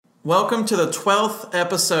Welcome to the 12th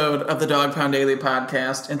episode of the Dog Pound Daily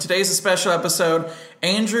Podcast. And today's a special episode.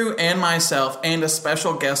 Andrew and myself and a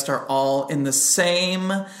special guest are all in the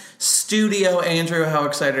same studio. Andrew, how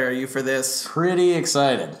excited are you for this? Pretty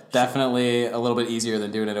excited. Definitely a little bit easier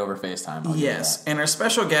than doing it over FaceTime. Yes, and our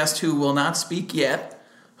special guest who will not speak yet,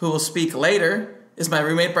 who will speak later, is my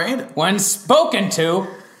roommate Brandon. When spoken to.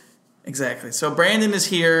 Exactly. So Brandon is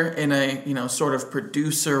here in a, sort of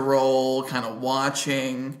producer role, kind of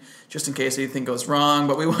watching, just in case anything goes wrong.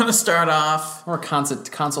 But we want to start off... Or a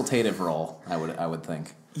consultative role, I would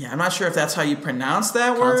think. Yeah, I'm not sure if that's how you pronounce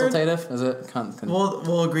that word. Consultative? Is it?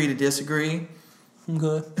 We'll agree to disagree.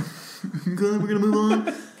 Good. Good, we're going to move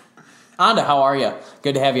on. Anda, how are you?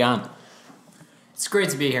 Good to have you on. It's great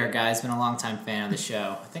to be here, guys. Been a long-time fan of the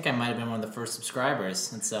show. I think I might have been one of the first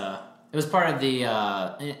subscribers. It was part of the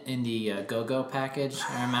indie Go-Go package,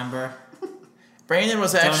 I remember. Brandon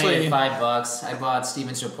was actually... Donated $5. I bought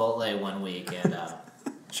Steven's Chipotle one week, and...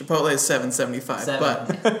 Chipotle is $7.75,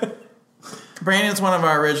 but... Brandon's one of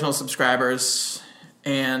our original subscribers,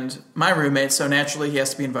 and my roommate, so naturally he has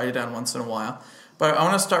to be invited on once in a while. But I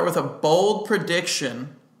want to start with a bold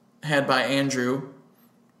prediction had by Andrew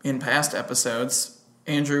in past episodes.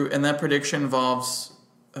 Andrew, and that prediction involves...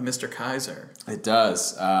 Mr. Kaiser. It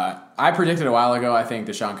does. I predicted a while ago, I think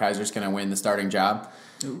DeShone Kaiser's going to win the starting job.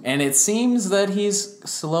 Ooh. And it seems that he's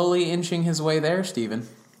slowly inching his way there, Stephen.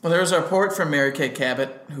 Well, there was a report from Mary Kay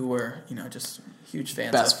Cabot, who were, just huge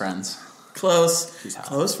fans Best of. friends.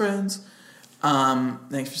 Close friends.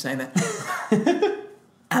 Thanks for saying that.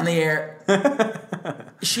 On the air.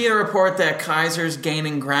 She had a report that Kaiser's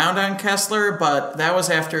gaining ground on Kessler, but that was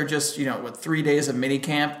after just, 3 days of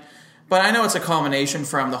minicamp. But I know it's a culmination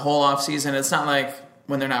from the whole offseason. It's not like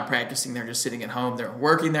when they're not practicing, they're just sitting at home. They're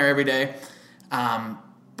working there every day.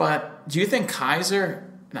 But do you think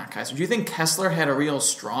do you think Kessler had a real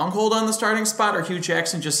stronghold on the starting spot, or Hugh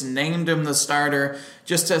Jackson just named him the starter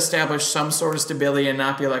just to establish some sort of stability and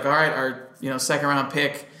not be like, all right, our second round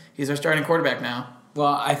pick, he's our starting quarterback now?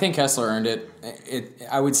 Well, I think Kessler earned it.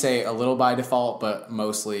 I would say a little by default, but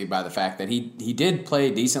mostly by the fact that he did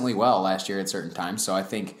play decently well last year at certain times. So I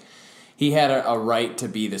think he had a right to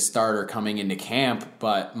be the starter coming into camp,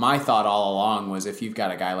 but my thought all along was if you've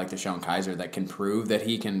got a guy like DeShone Kaiser that can prove that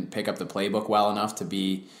he can pick up the playbook well enough to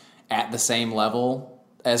be at the same level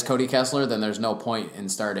as Cody Kessler, then there's no point in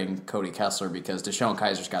starting Cody Kessler because DeShone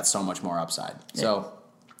Kaiser's got so much more upside. Yeah. So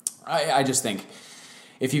I just think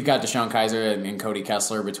if you've got DeShone Kaiser and Cody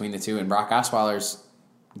Kessler between the two, and Brock Osweiler's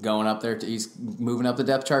going up there, he's moving up the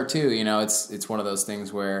depth chart too. It's one of those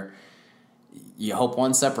things where you hope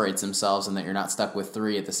one separates themselves and that you're not stuck with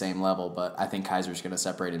three at the same level, but I think Kaiser's going to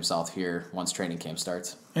separate himself here once training camp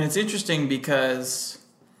starts. And it's interesting because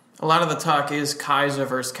a lot of the talk is Kaiser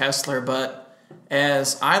versus Kessler, but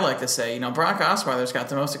as I like to say, Brock Osweiler's got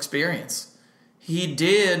the most experience. He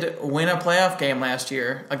did win a playoff game last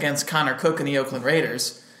year against Connor Cook and the Oakland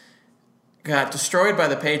Raiders. Got destroyed by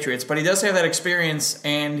the Patriots, but he does have that experience,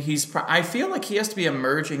 and I feel like he has to be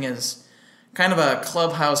emerging as kind of a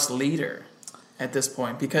clubhouse leader at this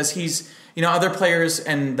point, because he's, other players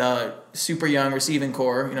and the super young receiving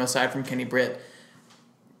core, aside from Kenny Britt,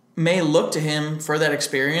 may look to him for that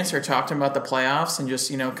experience or talk to him about the playoffs and just,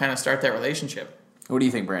 kind of start that relationship. What do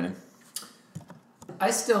you think, Brandon? I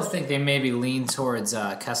still think they maybe lean towards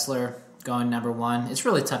Kessler going number one. It's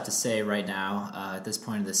really tough to say right now at this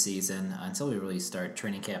point of the season. Until we really start,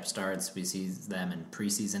 training camp starts, we see them in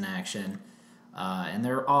preseason action. And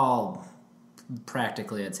they're all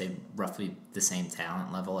practically, I'd say, roughly the same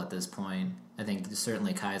talent level at this point. I think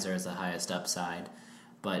certainly Kaiser has the highest upside,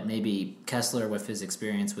 but maybe Kessler, with his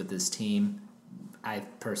experience with this team, I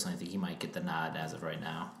personally think he might get the nod as of right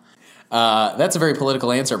now. That's a very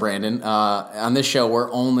political answer, Brandon. On this show, we're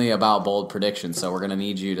only about bold predictions, so we're going to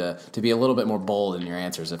need you to be a little bit more bold in your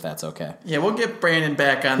answers, if that's okay. Yeah, we'll get Brandon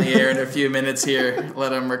back on the air in a few minutes here.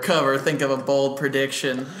 Let him recover, think of a bold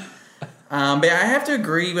prediction. But I have to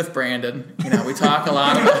agree with Brandon. We talk a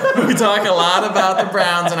lot about the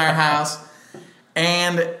Browns in our house,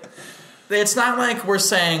 and it's not like we're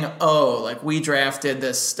saying, we drafted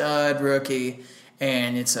this stud rookie,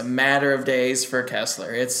 and it's a matter of days for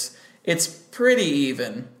Kessler. It's pretty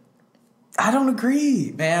even. I don't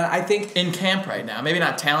agree, man. I think in camp right now, maybe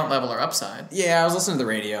not talent level or upside. Yeah, I was listening to the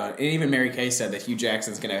radio, and even Mary Kay said that Hugh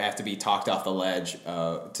Jackson's going to have to be talked off the ledge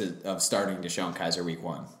of starting DeShone Kaiser week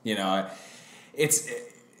one.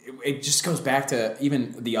 It just goes back to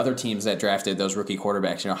even the other teams that drafted those rookie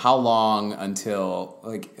quarterbacks. How long until,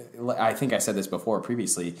 I think I said this before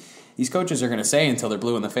previously, these coaches are going to say until they're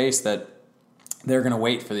blue in the face that they're going to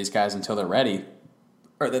wait for these guys until they're ready.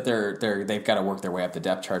 or that they've got to work their way up the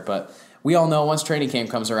depth chart. But we all know once training camp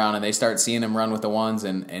comes around and they start seeing them run with the ones,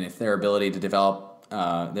 and if their ability to develop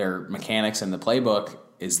their mechanics and the playbook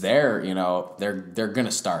is there, they're going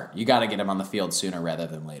to start. You got to get them on the field sooner rather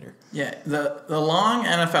than later. Yeah, the long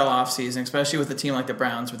NFL offseason, especially with a team like the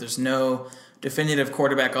Browns, where there's no definitive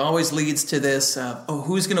quarterback, always leads to this,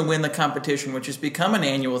 who's going to win the competition, which has become an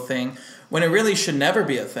annual thing when it really should never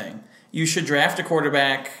be a thing. You should draft a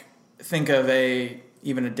quarterback, think of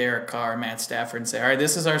even a Derek Carr, Matt Stafford, and say, all right,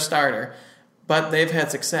 this is our starter. But they've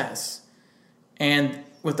had success. And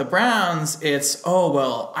with the Browns, it's,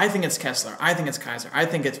 I think it's Kessler. I think it's Kaiser. I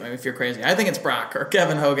think it's, if you're crazy, I think it's Brock or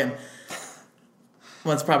Kevin Hogan.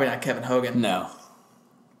 Well, it's probably not Kevin Hogan. No.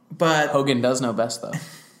 But Hogan does know best, though.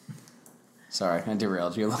 Sorry, I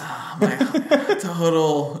derailed you. My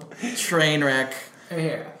total train wreck.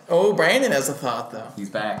 Here. Oh, Brandon has a thought, though. He's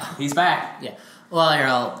back. Yeah. Well,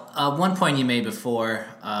 here, one point you made before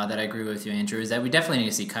that I agree with you, Andrew, is that we definitely need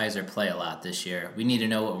to see Kaiser play a lot this year. We need to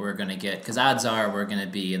know what we're going to get, because odds are we're going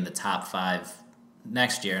to be in the top 5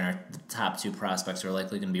 next year, and our top 2 prospects are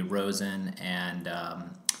likely going to be Rosen and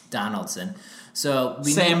Donaldson. So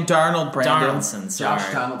Sam Darnold, Brandon. Donaldson, sorry.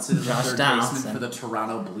 Josh Donaldson is the third baseman for the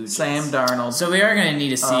Toronto Blue Jays. Sam Darnold. So we are going to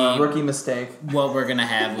need to see rookie mistake. What we're going to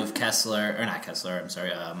have with Kaiser,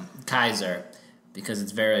 because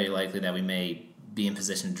it's very likely that we may be in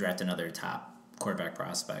position to draft another top quarterback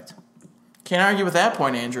prospect. Can't argue with that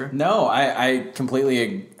point, Andrew. No, I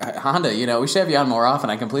completely Honda. We should have you on more often.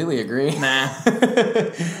 I completely agree. Nah.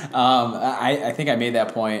 I think I made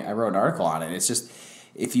that point. I wrote an article on it. It's just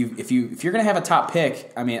if you're going to have a top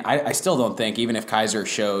pick, I mean, I still don't think, even if Kaiser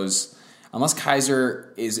shows, unless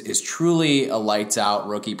Kaiser is truly a lights out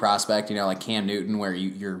rookie prospect, like Cam Newton, where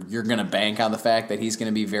you're going to bank on the fact that he's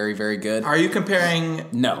going to be very, very good. Are you comparing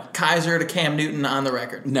No Kaiser to Cam Newton on the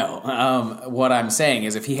record? No. What I'm saying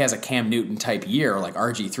is if he has a Cam Newton type year, like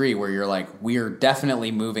RG3, where you're like, we're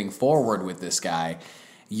definitely moving forward with this guy,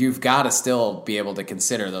 you've got to still be able to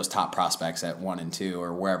consider those top prospects at 1 and 2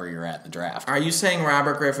 or wherever you're at in the draft. Are you saying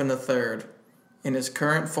Robert Griffin III, in his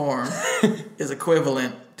current form, is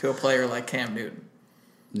equivalent to a player like Cam Newton?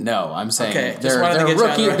 No, I'm saying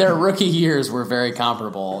their rookie years were very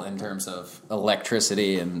comparable in terms of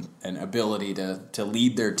electricity and ability to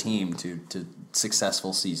lead their team to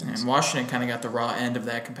successful seasons. And Washington kind of got the raw end of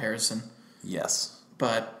that comparison. Yes.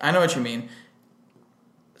 But I know what you mean.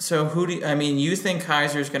 So you think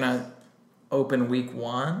Kaiser's going to open week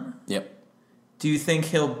 1? Yep. Do you think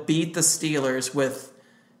he'll beat the Steelers with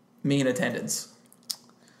me in attendance?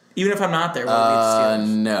 Even if I'm not there, will he beat the Steelers?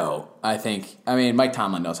 No. Mike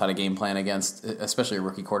Tomlin knows how to game plan against, especially a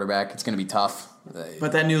rookie quarterback. It's going to be tough.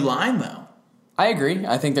 But that new line, though. I agree.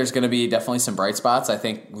 I think there's going to be definitely some bright spots. I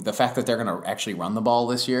think the fact that they're going to actually run the ball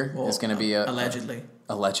this year is going to be allegedly.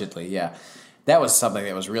 Allegedly, yeah. That was something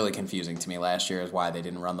that was really confusing to me last year, is why they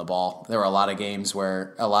didn't run the ball. There were a lot of games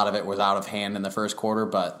where a lot of it was out of hand in the first quarter,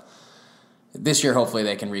 but this year hopefully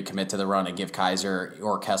they can recommit to the run and give Kaiser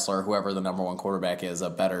or Kessler, whoever the number 1 quarterback is, a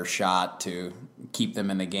better shot to keep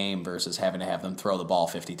them in the game versus having to have them throw the ball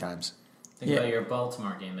 50 times. Think about your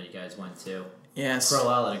Baltimore game that you guys went to. Yes.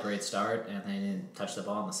 Crowell had a great start, and they didn't touch the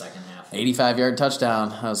ball in the second half. 85-yard touchdown.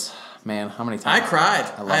 That was, man, how many times? I cried.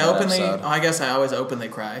 I I guess I always openly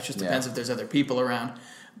cry. It just depends if there's other people around.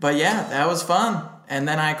 But yeah, that was fun. And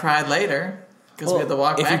then I cried later because we had to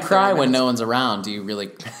walk back. If you cry when no one's around, do you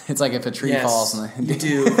really? It's like if a tree falls. You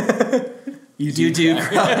do. You do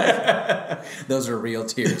cry. Those are real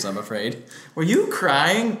tears, I'm afraid. Were you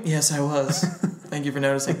crying? Yes, I was. Thank you for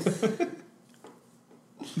noticing.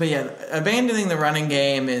 But yeah, abandoning the running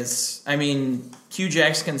game is, Hugh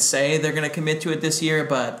Jackson can say they're going to commit to it this year,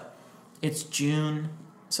 but it's June,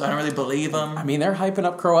 so I don't really believe them. They're hyping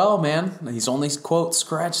up Crowell, man. He's only, quote,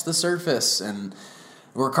 scratched the surface, and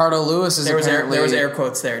Ricardo Lewis is there was air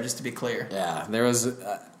quotes there, just to be clear. Yeah, there was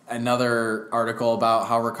another article about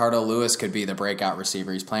how Ricardo Lewis could be the breakout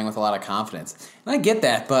receiver. He's playing with a lot of confidence. And I get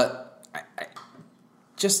that, but I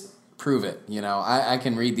just prove it. I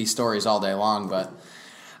can read these stories all day long, but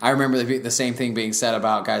I remember the same thing being said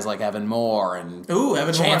about guys like Evan Moore and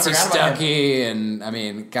Chancey Stuckey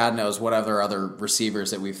and, God knows what other receivers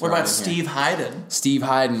that we've thrown in here. What about Steve Hyden? Steve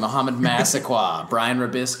Hyden, Muhammad Massaquoi, Brian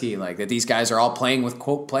Robisky, that these guys are all playing with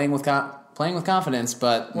confidence,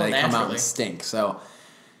 but they come out and stink. So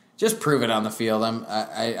just prove it on the field.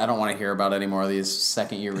 I don't want to hear about any more of these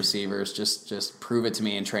second-year receivers. Just prove it to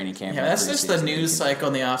me in training camp. Yeah, that's just the news cycle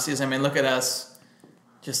in the offseason. Look at us.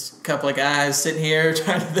 Just a couple of guys sitting here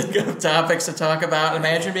trying to think of topics to talk about.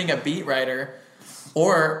 Imagine being a beat writer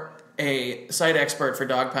or a site expert for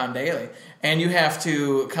Dog Pound Daily, and you have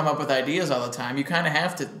to come up with ideas all the time. You kind of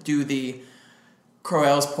have to do the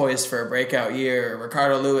Crowell's poised for a breakout year.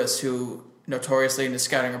 Ricardo Lewis, who notoriously in the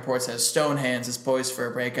scouting reports says Stonehands is poised for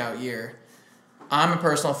a breakout year. I'm a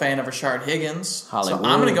personal fan of Rashard Higgins, Hollywood. so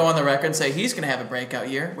I'm going to go on the record and say he's going to have a breakout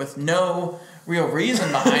year with no real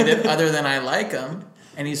reason behind it other than I like him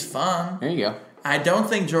and he's fun. There you go. I don't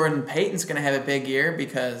think Jordan Payton's going to have a big year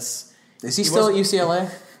because Is he still at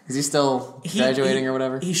UCLA? Is he still graduating or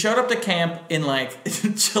whatever? He showed up to camp in like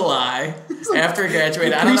July after he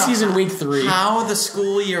graduated. I don't know Preseason week 3. how the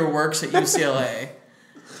school year works at UCLA.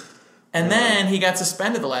 And then he got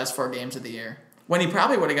suspended the last 4 games of the year when he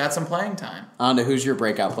probably would have got some playing time. On to who's your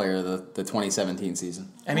breakout player of the 2017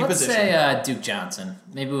 season? Any Let's position. say Duke Johnson.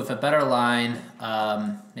 Maybe with a better line.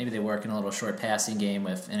 Maybe they work in a little short passing game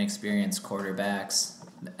with inexperienced quarterbacks.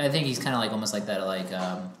 I think he's kind of like almost like that.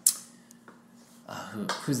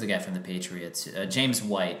 Who's the guy from the Patriots? James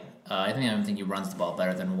White. I don't think he runs the ball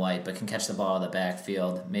better than White, but can catch the ball in the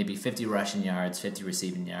backfield. Maybe 50 rushing yards, 50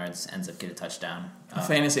 receiving yards, ends up getting a touchdown. A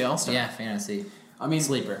fantasy all-star. Yeah, fantasy. I mean,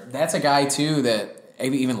 Sleeper. That's a guy too that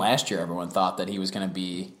even last year everyone thought that he was going to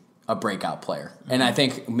be a breakout player, and I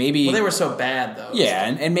think maybe Well, they were so bad, though. yeah,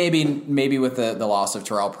 and maybe with the loss of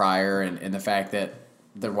Terrell Pryor and the fact that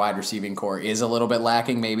the wide receiving core is a little bit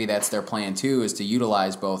lacking, maybe that's their plan too, is to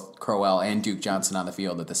utilize both Crowell and Duke Johnson on the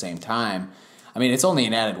field at the same time. I mean, it's only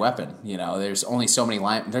an added weapon. You know, there's only so many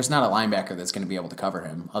there's not a linebacker that's going to be able to cover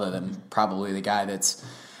him, other than probably the guy that's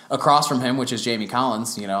across from him, which is Jamie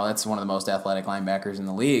Collins. You know, that's one of the most athletic linebackers in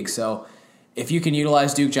the league. So if you can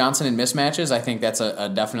utilize Duke Johnson in mismatches, I think that's a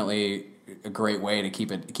definitely a great way to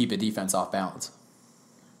keep a defense off balance.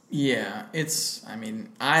 Yeah,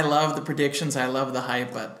 I love the predictions. I love the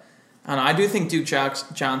hype, but I don't know. I do think Duke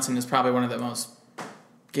Johnson is probably one of the most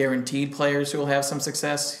guaranteed players who will have some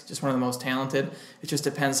success. Just one of the most talented. It just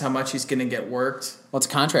depends how much he's going to get worked. Well, it's a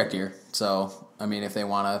contract year, so I mean, if they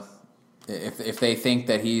want to, if they think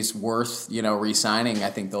that he's worth re-signing, I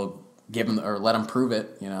think they'll give him or let him prove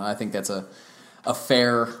it. You know, I think that's a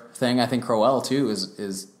fair thing. I think Crowell too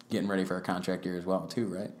is getting ready for a contract year as well too,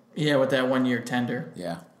 right? Yeah, with that 1-year tender.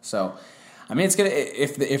 Yeah. So, I mean, it's gonna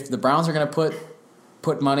if the Browns are gonna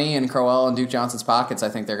put money in Crowell and Duke Johnson's pockets, I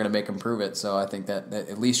think they're gonna make him prove it. So I think that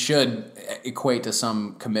at least should equate to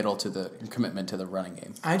some commitment to the running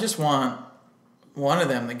game. I just want one of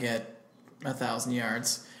them to get 1,000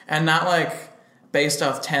 yards, and not like based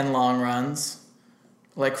off 10 long runs.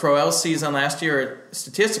 Like Crowell's season last year,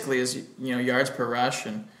 statistically, is yards per rush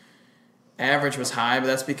and average was high, but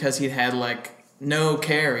that's because he'd had like no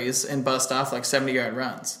carries and bust off like 70-yard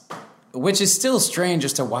runs. Which is still strange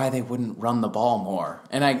as to why they wouldn't run the ball more.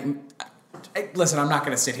 And I listen, I'm not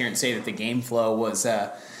going to sit here and say that the game flow was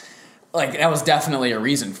that was definitely a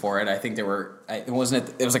reason for it. I think it was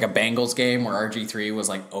like a Bengals game where RG3 was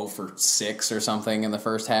like 0 for 6 or something in the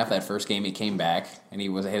first half. That first game he came back and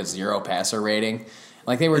he had a 0 passer rating.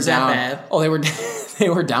 Like they were Is down. that bad? Oh, they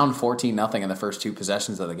were down 14-0 in the first 2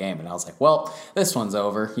 possessions of the game, and I was like, well, this one's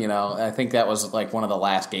over. You know, I think that was like one of the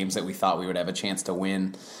last games that we thought we would have a chance to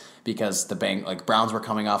win because the Browns were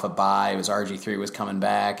coming off a bye. It was RG3 was coming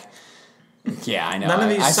back. Yeah, I know.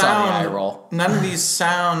 I saw the eye roll. None of these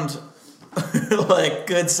sound like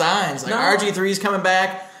good signs. Like No. RG3's coming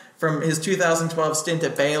back from his 2012 stint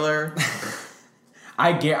at Baylor.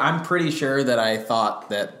 I'm pretty sure that I thought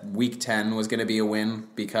that Week 10 was going to be a win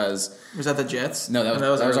because Was that the Jets? no, that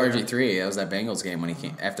was earlier. RG3. That was that Bengals game when he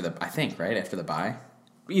came after the bye.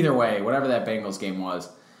 Either way, whatever that Bengals game was,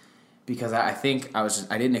 because I think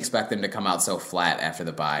I didn't expect them to come out so flat after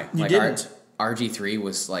the bye. You didn't. RG3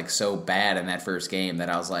 was like so bad in that first game that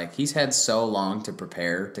I was like, he's had so long to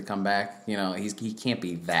prepare to come back. You know, he can't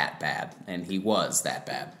be that bad, and he was that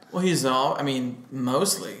bad. Well,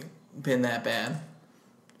 mostly been that bad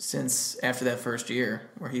since after that first year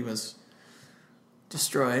where he was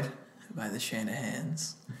destroyed by the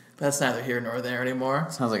Shanahans. But that's neither here nor there anymore.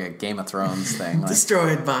 Sounds like a Game of Thrones thing. Like,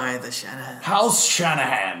 Destroyed by the Shanahans. House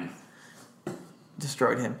Shanahan.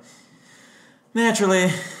 Destroyed him. Naturally,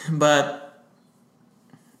 but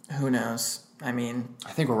who knows? I mean,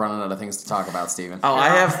 I think we're running out of things to talk about, Steven. I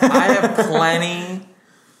have plenty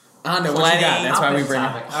What you plenty got? That's why we bring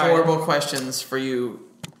topic. horrible questions for you.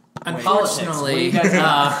 Unfortunately,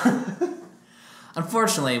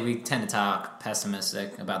 unfortunately, we tend to talk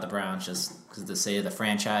pessimistic about the Browns just because of the state of the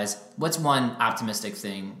franchise. What's one optimistic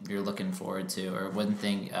thing you're looking forward to, or one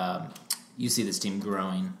thing you see this team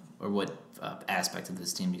growing, or what aspect of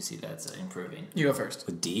this team you see that's improving? You go first.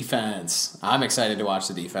 The defense. I'm excited to watch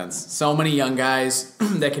the defense. So many young guys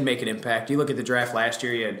that can make an impact. You look at the draft last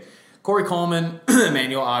year, you had Corey Coleman,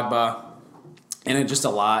 Emmanuel Agba, and just a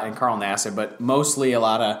lot, and Carl Nassib, but mostly a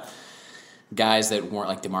lot of guys that weren't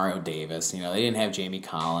like Demario Davis. They didn't have Jamie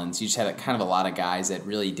Collins. You just had kind of a lot of guys that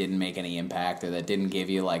really didn't make any impact, or that didn't give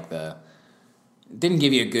you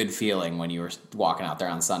a good feeling when you were walking out there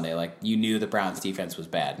on Sunday. Like, you knew the Browns defense was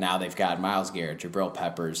bad. Now they've got Myles Garrett, Jabril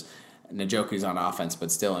Peppers, Njoku's on offense,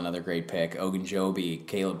 but still another great pick. Ogunjobi,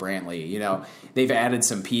 Caleb Brantley. They've added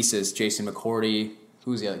some pieces. Jason McCourty,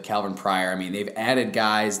 who's the other? Calvin Pryor. I mean, they've added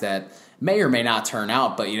guys that may or may not turn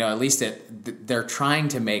out, but at least they're trying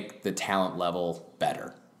to make the talent level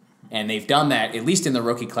better. And they've done that, at least in the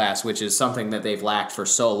rookie class, which is something that they've lacked for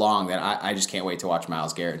so long that I just can't wait to watch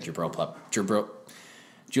Myles Garrett and Jabril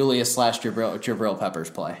Peppers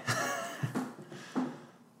play.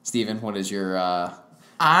 Steven, what is your...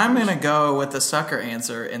 I'm going to go with the sucker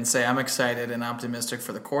answer and say I'm excited and optimistic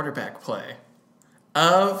for the quarterback play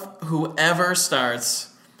of whoever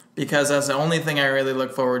starts, because that's the only thing I really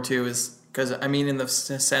look forward to, is because, in the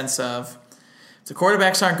sense of, if the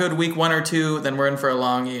quarterbacks aren't good week 1 or 2, then we're in for a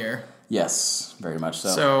long year. Yes, very much so.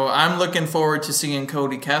 So I'm looking forward to seeing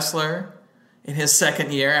Cody Kessler in his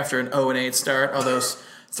second year after an 0-8 start. Although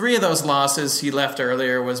 3 of those losses he left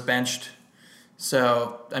earlier was benched.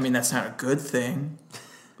 So, that's not a good thing.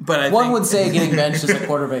 But one would say getting benched as a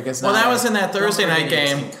quarterback is not. Well, that was in that Thursday night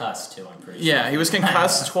game. He was concussed too, I'm pretty sure. Yeah, he was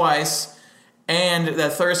concussed twice. And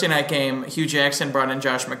that Thursday night game, Hugh Jackson brought in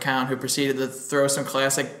Josh McCown, who proceeded to throw some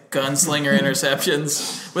classic gunslinger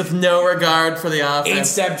interceptions with no regard for the offense.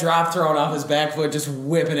 8-step drop thrown off his back foot, just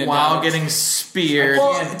whipping it while down. getting speared.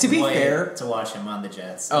 Well, to be fair, to watch him on the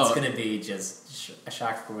Jets, Oh. it's going to be just a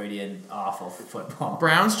shock Freudian awful football.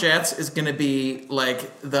 Browns Jets is going to be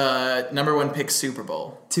like the number 1 pick Super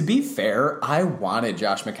Bowl. to be fair, I wanted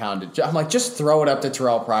Josh McCown to... I'm like, just throw it up to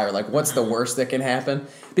Terrell Pryor. Like, what's the worst that can happen?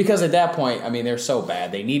 Because at that point, they're so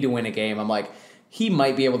bad. They need to win a game. I'm like, he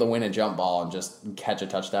might be able to win a jump ball and just catch a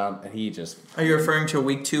touchdown. And he just... Are you referring to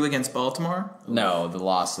week 2 against Baltimore? No, the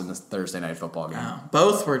loss in the Thursday night football game. No.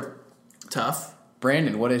 Both were tough.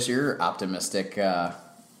 Brandon, what is your optimistic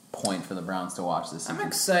point for the Browns to watch this season? I'm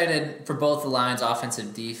excited for both the lines, offense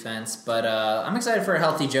and defense, but I'm excited for a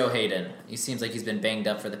healthy Joe Hayden. He seems like he's been banged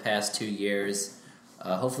up for the past 2 years.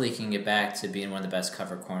 Hopefully he can get back to being one of the best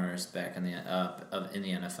cover corners back in the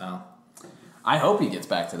NFL. I hope he gets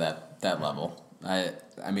back to that level.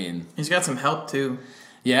 He's got some help, too.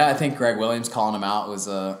 Yeah, I think Greg Williams calling him out was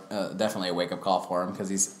definitely a wake-up call for him,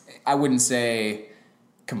 because I wouldn't say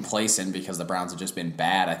complacent because the Browns have just been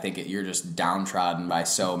bad. I think you're just downtrodden by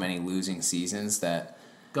so many losing seasons that...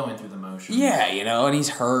 Going through the motions. Yeah, and he's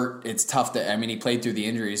hurt. It's tough to... he played through the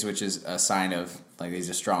injuries, which is a sign of, he's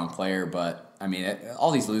a strong player, but...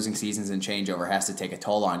 all these losing seasons and changeover has to take a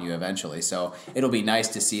toll on you eventually. So it'll be nice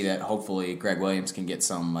to see that hopefully Greg Williams can get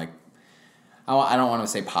some, I don't want to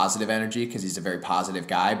say positive energy because he's a very positive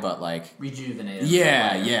guy, but rejuvenated.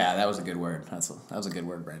 Yeah, that was a good word. That was a good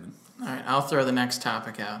word, Brandon. All right, I'll throw the next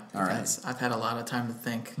topic out. All right. Because I've had a lot of time to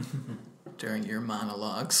think during your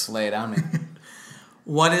monologues. Lay it on me.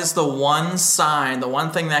 What is the one sign, the one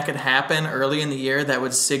thing that could happen early in the year that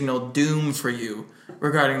would signal doom for you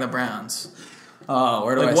regarding the Browns? Oh,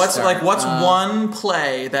 where do I start? What's one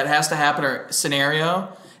play that has to happen or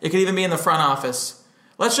scenario? It could even be in the front office.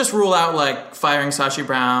 Let's just rule out firing Sashi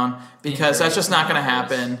Brown because that's just not going to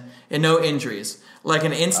happen, and no injuries.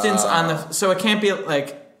 An instance so it can't be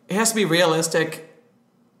it has to be realistic,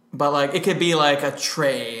 but it could be a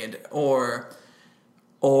trade or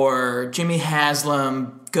Jimmy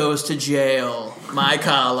Haslam goes to jail. My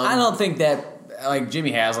column. I don't think that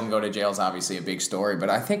Jimmy Haslam go to jail is obviously a big story, but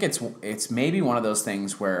I think it's maybe one of those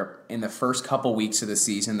things where in the first couple weeks of the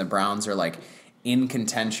season the Browns are in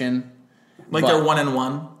contention. They're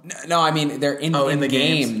 1-1. No, they're in the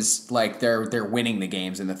games. They're winning the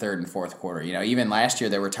games in the third and fourth quarter. Even last year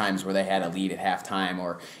there were times where they had a lead at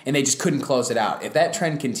halftime and they just couldn't close it out. If that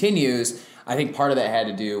trend continues, I think part of that had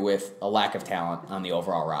to do with a lack of talent on the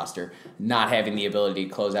overall roster, not having the ability to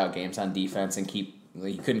close out games on defense and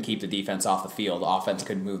you couldn't keep the defense off the field. The offense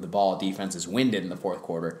couldn't move the ball. Defense is winded in the fourth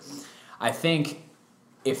quarter. I think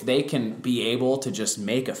if they can be able to just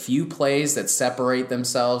make a few plays that separate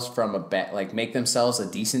themselves from make themselves a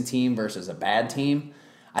decent team versus a bad team,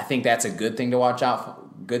 I think that's a good thing to watch out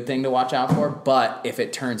for. But if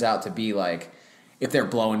it turns out to be if they're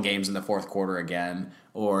blowing games in the fourth quarter again,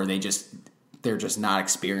 or they're just not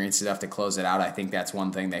experienced enough to close it out, I think that's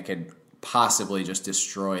one thing that could possibly just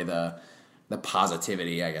destroy the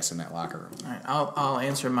positivity, I guess, in that locker room. All right, I'll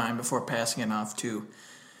answer mine before passing it off to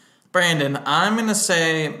Brandon. I'm going to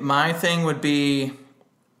say my thing would be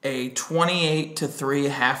a 28-3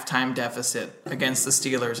 halftime deficit against the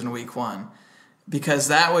Steelers in Week 1, because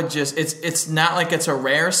that would just it's not like it's a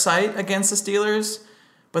rare sight against the Steelers,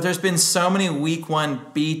 but there's been so many Week 1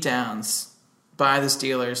 beatdowns by the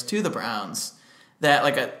Steelers to the Browns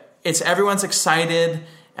that it's everyone's excited.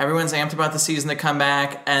 Everyone's amped about the season to come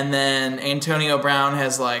back, and then Antonio Brown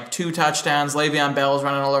has 2 touchdowns. Le'Veon Bell's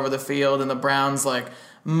running all over the field, and the Browns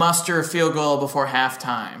muster a field goal before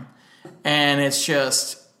halftime, and it's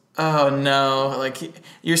just oh no!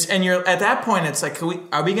 You're at that point. It's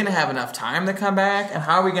are we going to have enough time to come back, and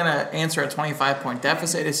how are we going to answer a 25-point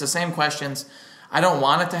deficit? It's the same questions. I don't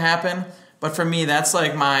want it to happen, but for me, that's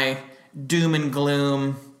my doom and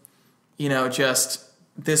gloom. Just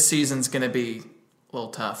this season's going to be a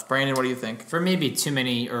little tough. Brandon, what do you think? For me, be too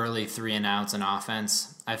many early 3-and-outs on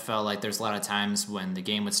offense. I felt like there's a lot of times when the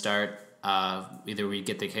game would start, either we'd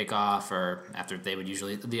get the kickoff or after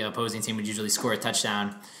the opposing team would usually score a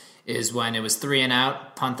touchdown, is when it was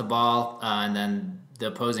 3-and-out, punt the ball, and then the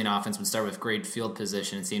opposing offense would start with great field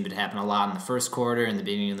position. It seemed to happen a lot in the first quarter and the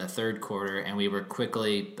beginning of the third quarter, and we were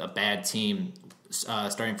quickly a bad team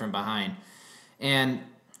starting from behind. And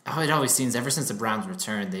it always seems, ever since the Browns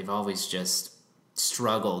returned, they've always just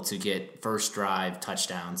struggle to get first drive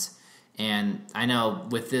touchdowns. And I know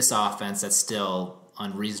with this offense that's still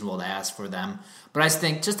unreasonable to ask for them, but I just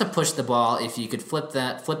think just to push the ball, if you could flip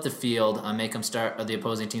the field, make them start, or the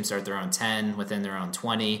opposing team start their own 10 within their own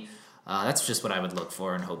 20, that's just what I would look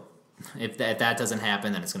for and hope. If that doesn't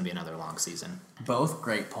happen, then it's going to be another long season. Both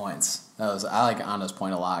great points. I like Anna's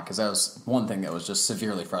point a lot, because that was one thing that was just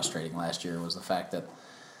severely frustrating last year, was the fact that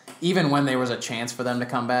even when there was a chance for them to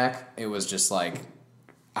come back, it was just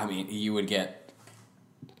you would get,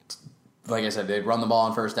 like I said, they'd run the ball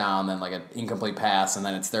on first down, then an incomplete pass, and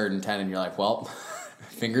then it's 3rd and 10, and you're like, well,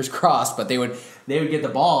 fingers crossed. But they would get the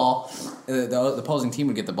ball, the opposing team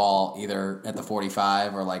would get the ball either at the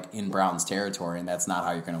 45 or in Browns territory, and that's not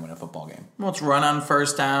how you're going to win a football game. Well, it's run on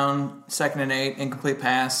first down, 2nd and 8, incomplete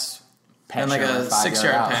pass, and a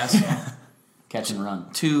 6-yard pass. Catch and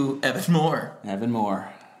run. To Evan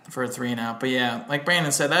Moore. For a 3-and-out. But yeah, like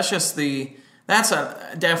Brandon said, that's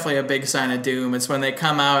definitely a big sign of doom. It's when they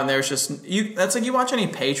come out and there's just that's you watch any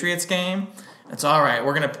Patriots game. It's all right.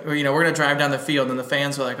 We're gonna drive down the field, and the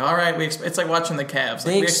fans are like, all right. It's like watching the Cavs.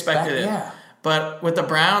 We expected it. Yeah. But with the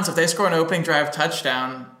Browns, if they score an opening drive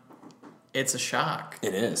touchdown, it's a shock.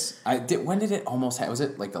 It is. When did it almost happen? Was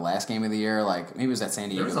it the last game of the year? Maybe it was that San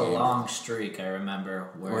Diego game. There was a long streak, I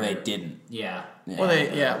remember. Where they didn't. Yeah. Well,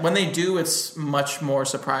 when they do, it's much more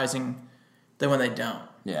surprising than when they don't.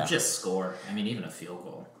 Yeah. Just score. Even a field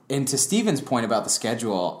goal. And to Steven's point about the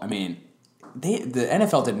schedule, the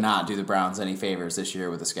NFL did not do the Browns any favors this year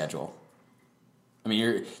with the schedule.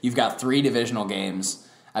 You've got 3 divisional games,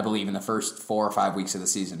 I believe, in the first 4 or 5 weeks of the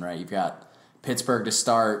season, right? You've got Pittsburgh to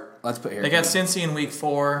start. Let's put here. They got Cincy in Week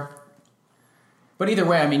 4. But either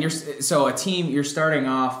way, you're starting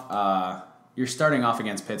off. You're starting off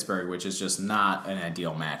against Pittsburgh, which is just not an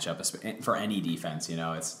ideal matchup for any defense.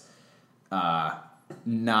 It's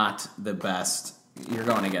not the best. You're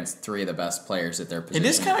going against 3 of the best players at their position. It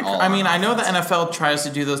is kind of. I know the NFL tries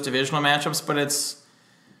to do those divisional matchups, but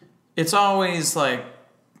it's always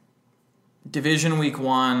Division Week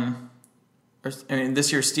 1.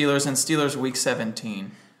 This year Steelers and Steelers Week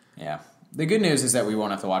 17. Yeah. The good news is that we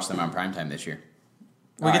won't have to watch them on primetime this year.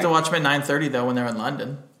 We get to watch them at 9:30 though when they're in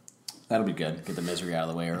London. That'll be good. Get the misery out of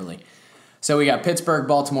the way early. So we got Pittsburgh,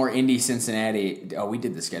 Baltimore, Indy, Cincinnati. Oh, we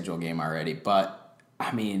did the schedule game already, but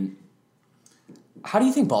how do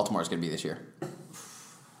you think Baltimore is going to be this year?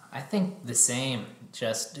 I think the same.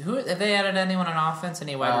 Just have they added anyone on offense?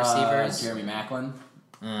 Any wide receivers? Jeremy Maclin.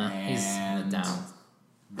 He's down.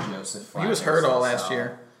 Joseph. He was hurt all last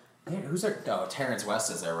year. Who's their? Oh, Terrence West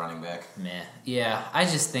is their running back. Meh. Yeah, I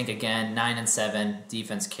just think again 9-7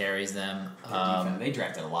 defense carries them. They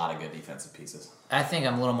drafted a lot of good defensive pieces. I think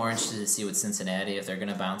I'm a little more interested to see with Cincinnati if they're going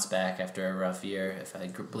to bounce back after a rough year. If I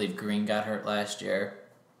believe Green got hurt last year.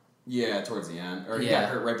 Yeah, towards the end, or he got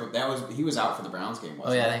hurt right. But he was out for the Browns game.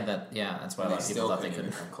 Wasn't I think that. Yeah, that's why a lot of people thought they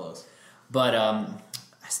couldn't come close. But I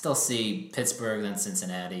still see Pittsburgh, then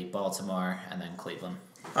Cincinnati, Baltimore, and then Cleveland.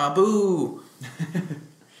 Boo.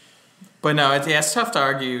 But no, it's tough to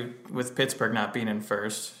argue with Pittsburgh not being in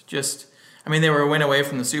first. They were a win away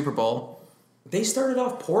from the Super Bowl. They started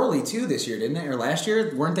off poorly too this year, didn't they? Or last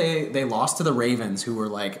year, weren't they? They lost to the Ravens, who were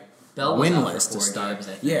winless to start.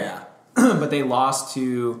 Games, yeah, but they lost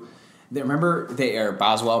to. Remember,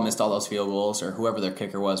 Boswell missed all those field goals, or whoever their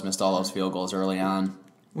kicker was missed all those field goals early on.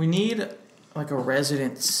 We need a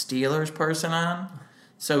resident Steelers person on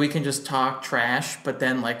so we can just talk trash. But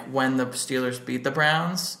then, like, when the Steelers beat the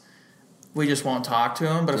Browns, we just won't talk to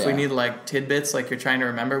them. But if we need, like, tidbits, like you're trying to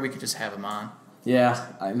remember, we could just have them on. Yeah,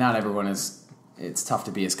 not everyone is. It's tough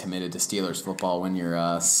to be as committed to Steelers football when you're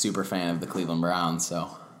a super fan of the Cleveland Browns.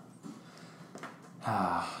 So,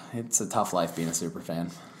 it's a tough life being a super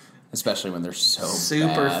fan, especially when they're so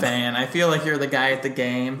super bad. fan. I feel like you're the guy at the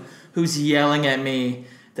game who's yelling at me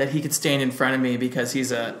that he could stand in front of me because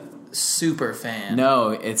he's a super fan.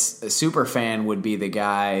 No, it's a super fan would be the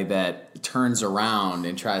guy that turns around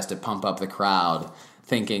and tries to pump up the crowd,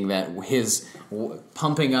 thinking that his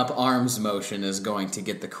pumping up arms motion is going to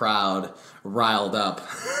get the crowd riled up.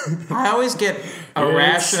 I always get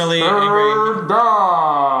irrationally angry.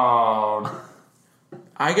 Down.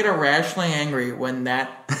 I get irrationally angry when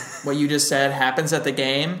what you just said happens at the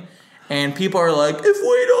game, and people are like, if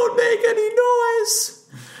we don't make any noise,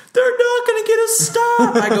 they're not going to get a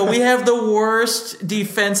stop. I go, we have the worst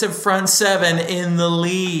defensive front seven in the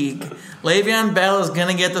league. Le'Veon Bell is going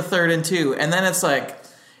to get the 3rd and 2. And then it's like,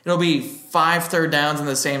 it'll be 5 third downs in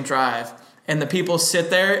the same drive. And the people sit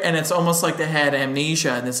there, and it's almost like they had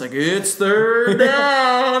amnesia. And it's like, it's 3rd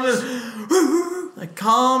down. Like,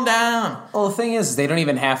 calm down. Well, the thing is, they don't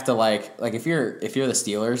even have to like if you're the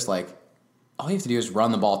Steelers, like all you have to do is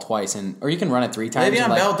run the ball twice, or you can run it 3 times. Le'Veon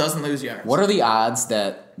and, Bell doesn't lose yards. What are the odds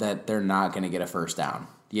that they're not going to get a first down?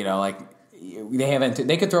 You know, like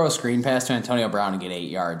they could throw a screen pass to Antonio Brown and get 8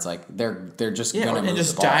 yards. Like they're just going to move and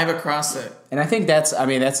just the ball. dive across it. And I think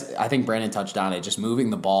I think Brandon touched on it. Just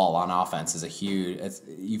moving the ball on offense is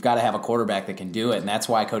you've got to have a quarterback that can do it, and that's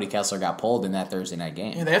why Cody Kessler got pulled in that Thursday night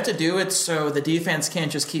game. Yeah, they have to do it so the defense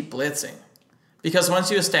can't just keep blitzing. Because once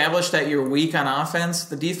you establish that you're weak on offense,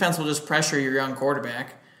 the defense will just pressure your young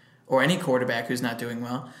quarterback, or any quarterback who's not doing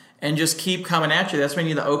well, and just keep coming at you. That's when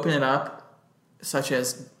you need to open it up, such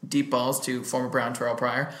as deep balls to former Brown Terrell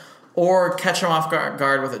Pryor, or catch them off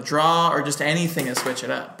guard with a draw, or just anything to switch it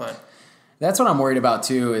up. But that's what I'm worried about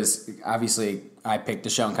too. Is obviously I picked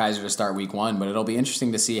DeShone Kizer to start week 1, but it'll be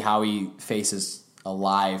interesting to see how he faces a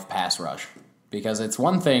live pass rush. Because it's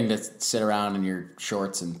one thing to sit around in your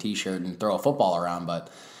shorts and T-shirt and throw a football around, but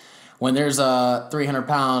when there's a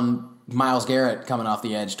 300-pound Myles Garrett coming off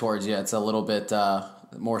the edge towards you, it's a little bit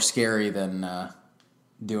more scary than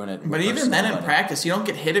doing it. But even then in practice, you don't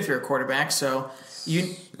get hit if you're a quarterback. So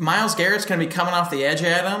Myles Garrett's going to be coming off the edge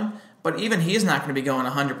at him, but even he's not going to be going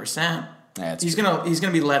 100%. He's going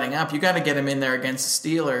to be letting up. You got to get him in there against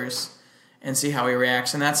the Steelers and see how he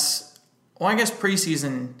reacts. And that's, well, I guess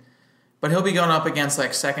preseason. But he'll be going up against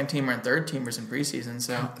like 2nd-teamer and 3rd-teamers in preseason.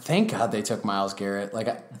 So thank God they took Myles Garrett.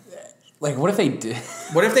 Like what if they did?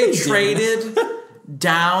 What if they traded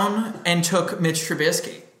down and took Mitch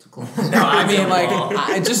Trubisky? No, I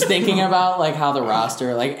mean just thinking about like how the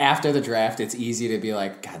roster, like after the draft, it's easy to be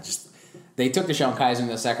like, God, they took DeShone Kizer in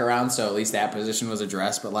the 2nd round, so at least that position was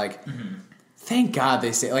addressed. But like, thank God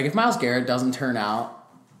they say like if Myles Garrett doesn't turn out.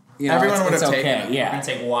 Everyone would have taken it. Yeah. We're going to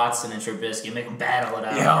take Watson and Trubisky and make them battle it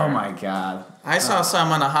out. Yeah, oh, my God. I saw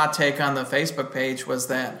someone, a hot take on the Facebook page was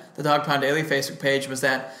that, the Dog Pound Daily Facebook page was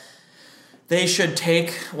that they should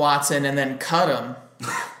take Watson and then cut him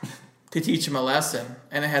to teach him a lesson.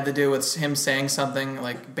 And it had to do with him saying something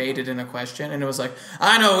like baited in a question. And it was like,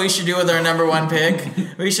 I know what we should do with our number 1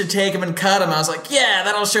 pick. We should take him and cut him. I was like, yeah,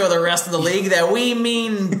 that'll show the rest of the league that we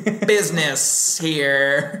mean business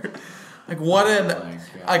here. Like,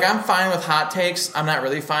 like, I'm fine with hot takes. I'm not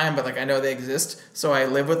really fine, but, like, I know they exist, so I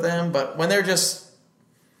live with them. But when they're just,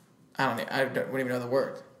 I don't even know the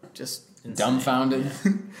word. Just dumbfounded.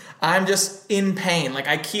 I'm just in pain. Like,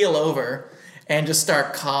 I keel over and just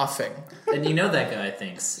start coughing. And you know that guy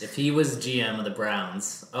thinks if he was GM of the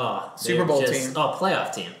Browns, Super Bowl team.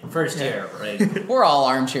 Playoff team. First year, right? We're all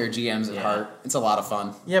armchair GMs at heart. It's a lot of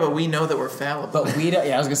fun. Yeah, but we know that we're fallible. But we don't,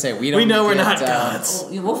 I was going to say, we don't. We know we're not gods.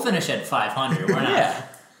 We'll finish at 500. We're not. Yeah.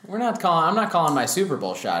 I'm not calling my Super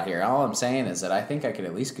Bowl shot here. All I'm saying is that I think I could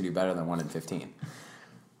at least do better than 1-15.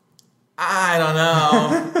 I don't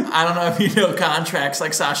know. I don't know if you know contracts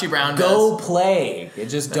like Sashi Brown does. Go play. You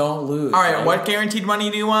just don't lose. All right, what guaranteed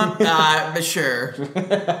money do you want? Sure.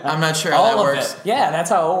 I'm not sure how that works. Yeah,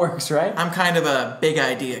 that's how it works, right? I'm kind of a big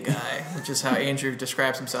idea guy, which is how Andrew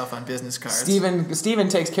describes himself on business cards. Steven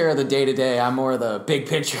takes care of the day-to-day. I'm more of the big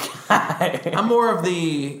picture guy. I'm more of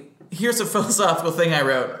the, here's a philosophical thing I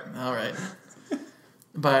wrote. All right.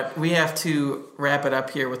 But we have to wrap it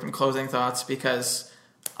up here with some closing thoughts because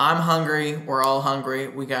I'm hungry. We're all hungry.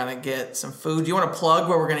 We got to get some food. Do you want to plug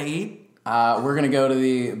where we're going to eat? We're going to go to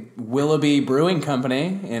the Willoughby Brewing Company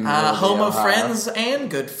in Willoughby, home of Ohio. friends and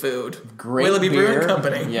good food. Great Willoughby beer. Brewing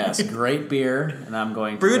Company. Yes, great beer. And I'm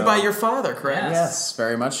going to Brewed go- by your father, correct? Yes,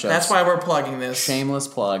 very much so. That's why we're plugging this. Shameless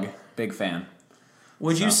plug. Big fan.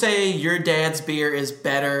 Would you say your dad's beer is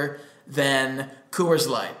better than Coors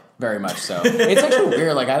Light? Very much so. It's actually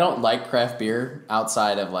weird. Like, I don't like craft beer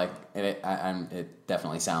outside of, like, it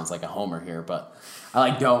definitely sounds like a homer here, but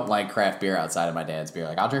I don't like craft beer outside of my dad's beer.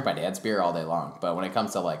 Like, I'll drink my dad's beer all day long, but when it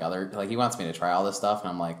comes to like other, like, he wants me to try all this stuff, and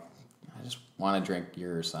I'm like, I just want to drink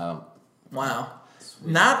yours. I don't. Wow.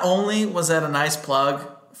 Not only was that a nice plug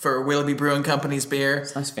for Willoughby Brewing Company's beer,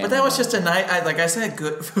 nice family but that was just a moment. nice, like I said,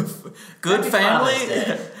 good Happy family. Father's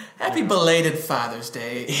Day. Happy belated Father's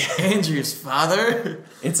Day, Andrew's father.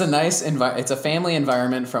 It's a nice it's a family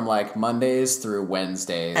environment from like Mondays through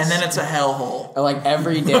Wednesdays, And then it's a hellhole. like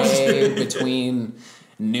every day between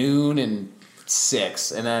noon and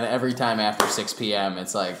 6, and then every time after 6 p.m.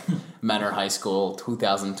 it's like Menor High School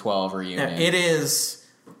 2012 reunion. It is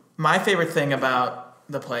my favorite thing about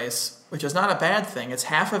the place, which is not a bad thing. It's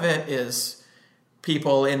half of it is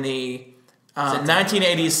people in the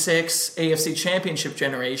 1986 AFC Championship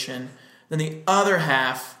generation. Then the other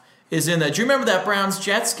half is in the, do you remember that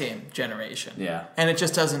Browns-Jets game generation? Yeah. And it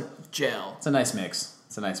just doesn't gel. It's a nice mix.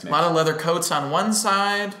 A lot of leather coats on one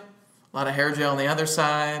side, a lot of hair gel on the other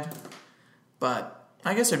side. But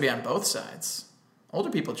I guess it'd be on both sides. Older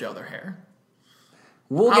people gel their hair.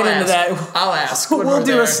 We'll get into that. I'll ask. when We'll we're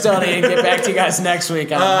do there. a study and get back to you guys next week.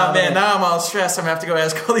 Oh, man, now I'm all stressed. I'm going to have to go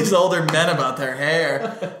ask all these older men about their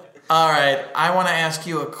hair. All right, I want to ask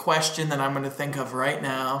you a question that I'm going to think of right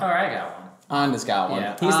now. All right, I got one. Anda's got one.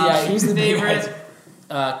 Yeah. He's the big favorite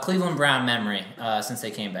guy. Cleveland Brown memory since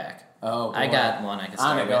they came back. Oh, boy. I got one I can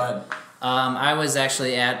start Anda, with. go ahead. I was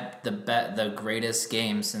actually at the greatest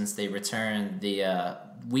game since they returned, the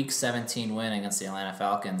Week 17 win against the Atlanta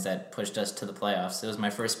Falcons that pushed us to the playoffs. It was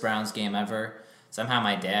my first Browns game ever. Somehow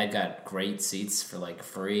my dad got great seats for like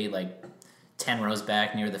free, like 10 rows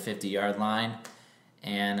back near the 50-yard line.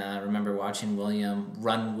 And I remember watching William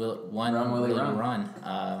run. Lead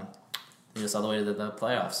us all the way to the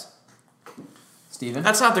playoffs. Steven?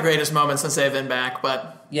 That's not the greatest moment since they've been back,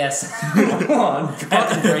 but Yes.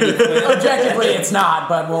 Objectively, it's not,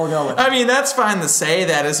 but we'll go with it. I mean, that's fine to say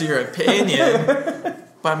that as your opinion.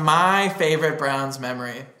 But my favorite Browns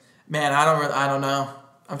memory, man, I don't know.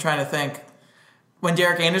 I'm trying to think. When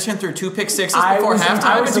Derek Anderson threw 2 pick sixes before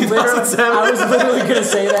halftime in 2007. I was literally going to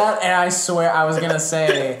say that, and I swear I was going to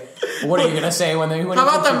say, what are you going to say when they... How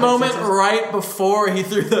about the moment right before he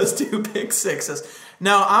threw those 2 pick sixes?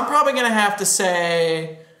 No, I'm probably going to have to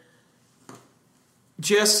say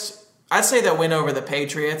I'd say that win over the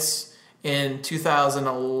Patriots in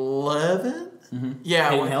 2011. Mm-hmm.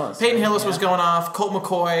 Yeah. Peyton Hillis was going off. Colt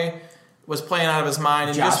McCoy was playing out of his mind.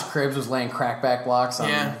 And Josh Cribbs was laying crackback blocks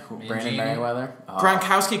on Brandon Merriweather.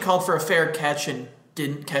 Gronkowski called for a fair catch and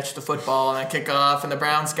didn't catch the football on a kickoff, and the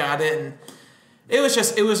Browns got it. And it was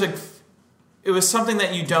something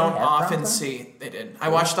that you don't often see. They did. I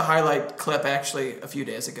watched the highlight clip actually a few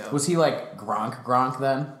days ago. Was he like Gronk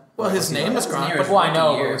then? Well, his name was Gronk, but I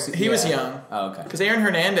know. he was young. Oh, okay. Because Aaron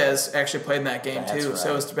Hernandez actually played in that game too, right.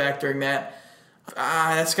 so it was back during that.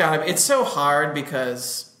 That's gotta be. It's so hard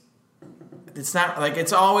because it's not like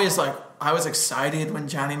it's always like I was excited when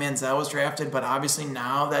Johnny Manziel was drafted, but obviously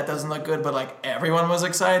now that doesn't look good. But like everyone was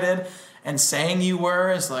excited, and saying you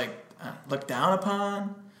were is like looked down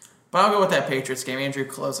upon. But I'll go with that Patriots game. Andrew,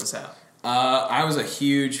 close us out. I was a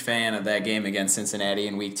huge fan of that game against Cincinnati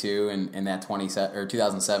in Week 2 in that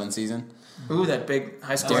 2007 season. Ooh, that big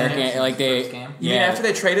high school Derek, game. like they, First game? You mean after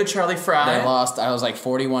they traded Charlie Fry? They lost. I was like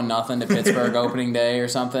 41-0 to Pittsburgh opening day or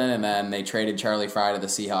something, and then they traded Charlie Fry to the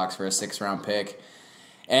Seahawks for a 6th-round pick.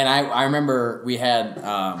 And I remember we had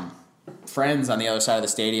friends on the other side of the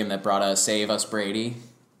stadium that brought a "Save Us Brady,"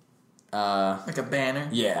 like a banner.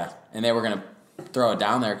 yeah, and they were gonna throw it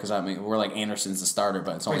down there because I mean we're like Anderson's the starter,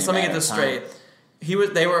 but it's only. Wait, so let me get this straight.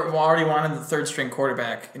 They were already wanting the 3rd-string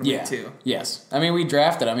quarterback in Week 2. Yes. I mean, we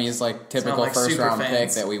drafted him. He's like typical like first-round super pick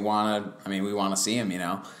fans. that we wanted. I mean, we want to see him, you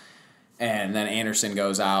know. And then Anderson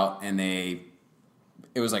goes out, and it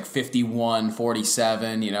was like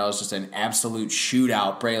 51-47. You know, it was just an absolute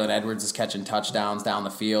shootout. Braylon Edwards is catching touchdowns down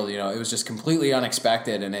the field. You know, it was just completely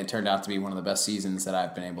unexpected, and it turned out to be one of the best seasons that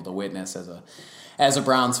I've been able to witness as a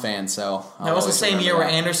Browns fan. So That was the same year where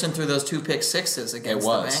Anderson threw those 2 pick sixes against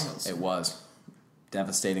the Bengals. It was.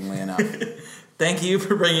 Devastatingly enough. Thank you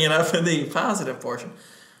for bringing it up in the positive portion.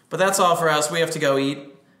 But that's all for us. We have to go eat.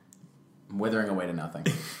 I'm withering away to nothing.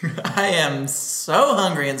 I am so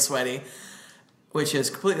hungry and sweaty. which is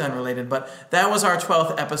completely unrelated. But that was our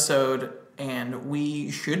 12th episode, and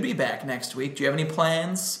we should be back next week. Do you have any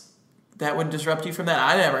plans that would disrupt you from that?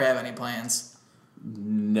 I never have any plans.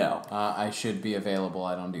 No, I should be available.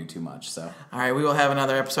 I don't do too much, so. All right, we will have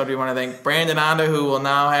another episode. We want to thank Brandon Onda, who will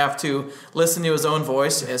now have to listen to his own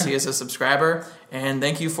voice as he is a subscriber. And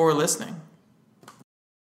thank you for listening.